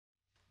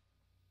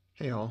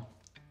Hey all,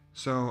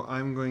 so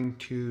I'm going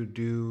to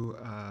do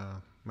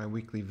my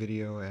weekly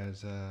video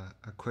as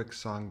a quick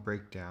song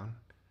breakdown.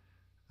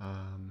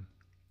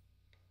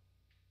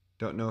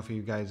 Don't know if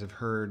you guys have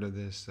heard of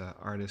this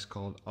artist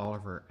called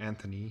Oliver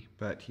Anthony,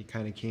 but he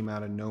kind of came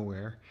out of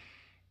nowhere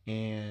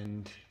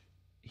and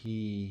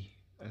he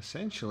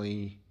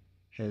essentially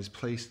has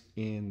placed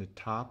in the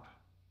top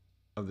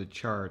of the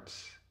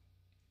charts,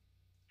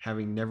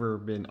 having never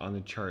been on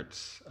the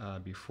charts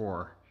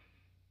before,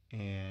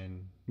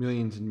 and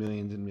millions and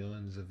millions and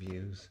millions of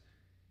views,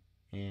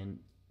 and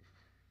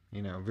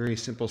very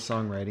simple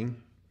songwriting,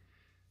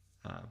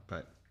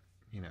 but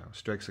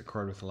strikes a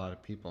chord with a lot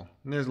of people.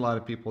 And there's a lot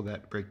of people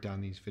that break down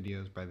these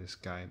videos by this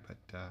guy, but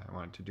I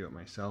wanted to do it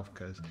myself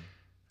because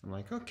I'm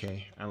like,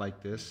 okay, I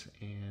like this,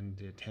 and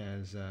it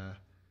has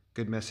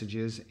good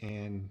messages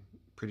and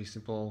pretty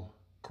simple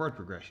chord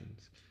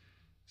progressions.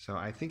 So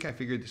I think I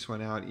figured this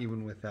one out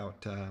even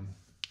without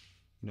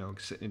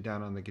sitting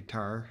down on the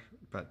guitar,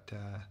 but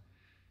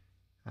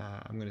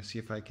I'm going to see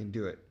if I can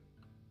do it.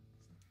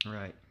 All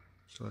right,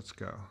 so let's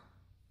go.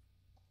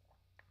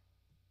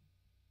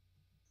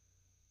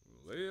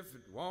 Well, if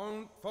it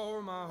weren't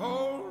for my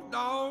old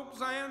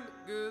dogs and the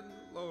good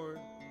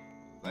Lord,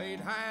 they'd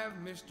have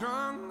me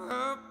strung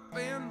up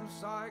in the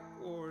psych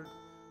ward.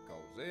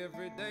 'Cause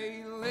every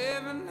day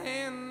living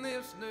in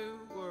this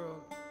new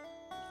world is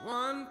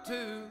one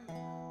too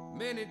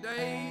many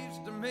days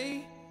to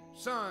me,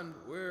 son.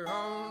 We're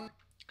on.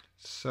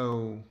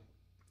 So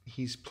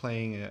he's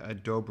playing a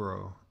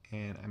dobro,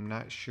 and I'm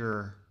not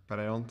sure, but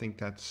I don't think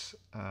that's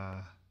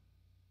I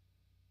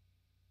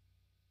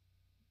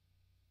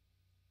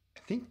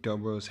think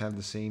dobros have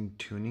the same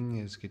tuning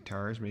as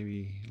guitars,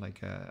 maybe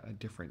like a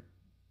different,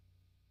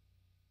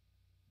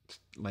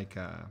 like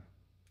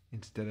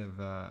instead of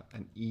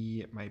an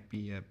E, it might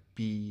be a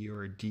B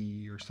or a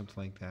D or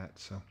something like that.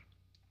 So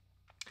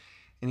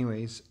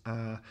anyways,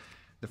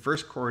 the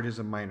first chord is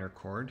a minor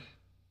chord,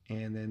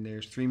 and then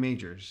there's three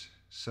majors.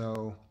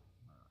 So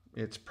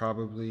it's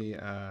probably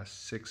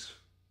 6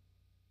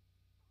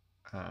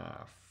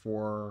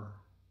 4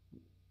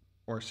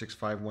 or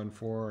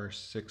 6-5-1-4 or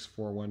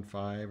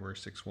 6-4-1-5 or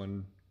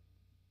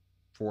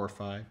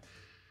 6-1-4-5,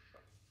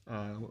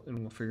 and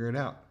we'll figure it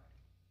out.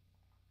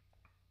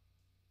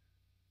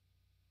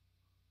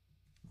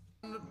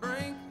 The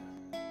brink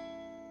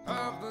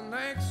of the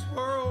next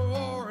world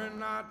war,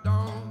 and I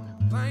don't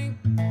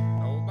think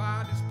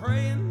nobody's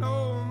praying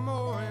no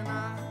more, and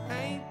I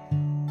ain't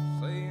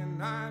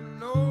saying I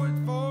know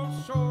it for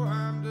sure.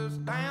 I'm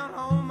just down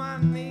on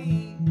my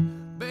knees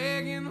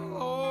begging the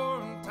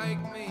Lord to take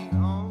me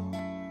home.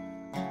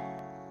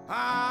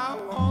 I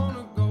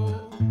wanna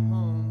go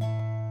home.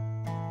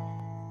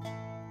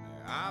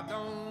 I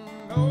don't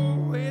know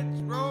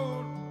which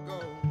road to go.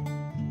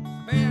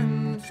 It's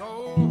been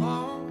so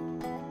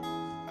long.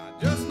 I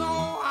just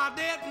know I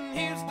didn't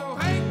used to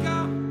wake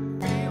up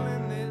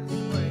feeling this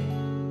way,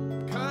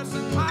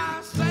 cussing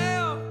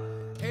myself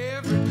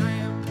every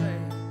damn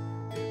day.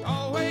 There's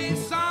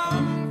always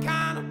some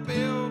kind of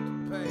bill to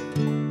pay.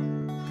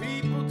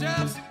 People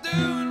just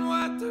doing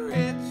what the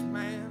rich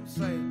man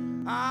say.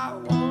 I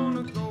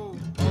wanna go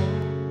home.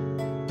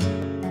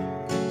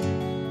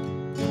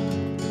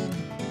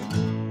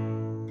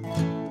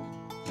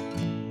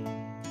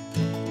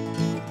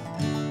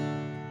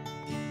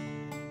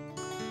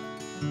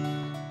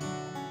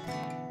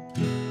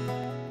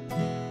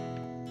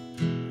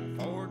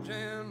 Four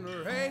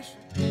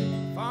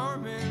generations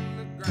farming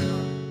the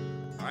ground.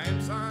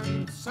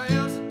 Grandson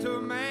sells it to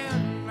a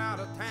man out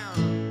of town.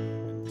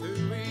 And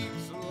 2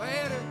 weeks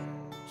later,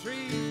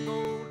 trees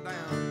go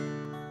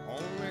down.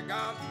 Only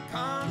got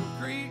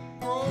concrete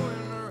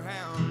growing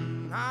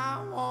around.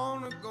 I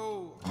wanna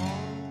go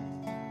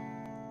home.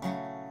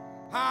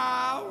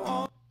 I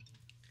want.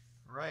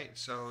 Right,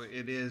 so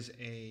it is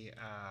it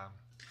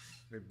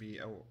would be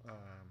a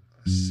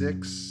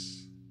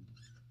 6,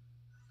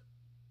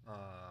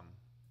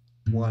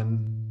 1,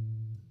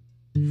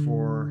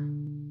 4,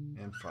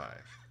 and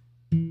 5.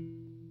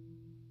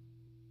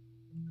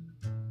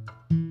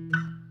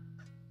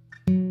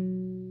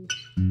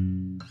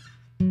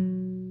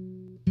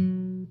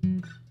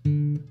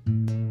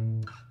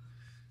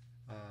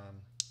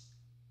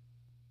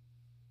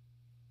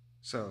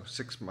 So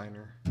 6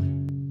 minor,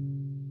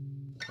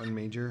 1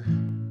 major,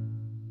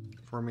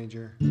 4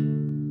 major,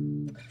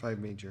 5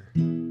 major.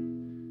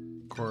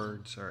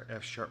 Chords are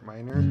F sharp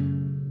minor,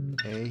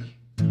 A,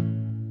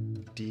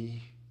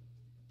 D,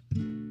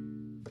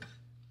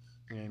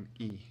 and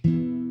E.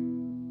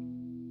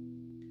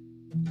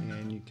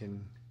 And you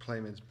can play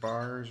them as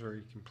bars, or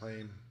you can play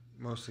them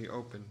mostly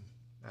open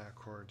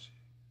chords.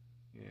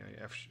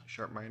 F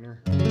sharp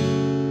minor.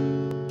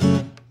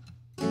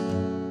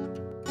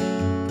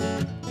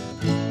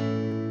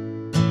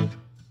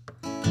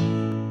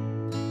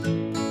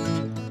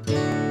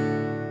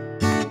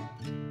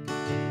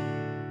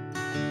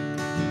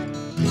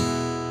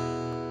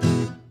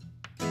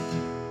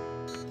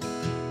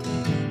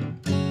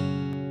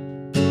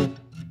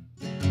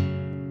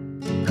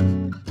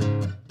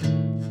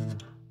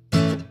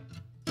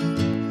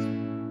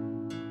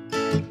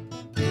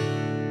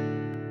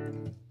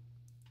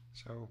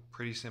 So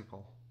pretty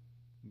simple.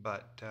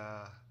 But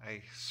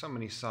so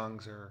many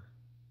songs are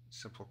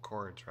simple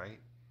chords, right?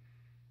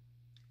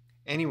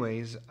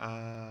 Anyways,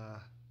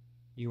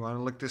 you want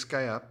to look this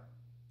guy up,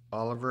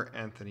 Oliver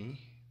Anthony.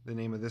 The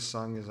name of this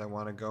song is I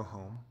Want to Go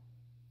Home.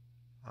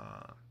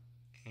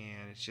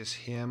 And it's just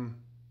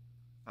him,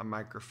 a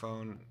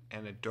microphone,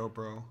 and a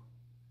dobro,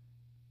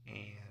 and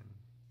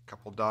a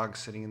couple dogs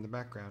sitting in the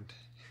background.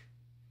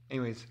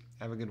 Anyways,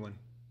 have a good one.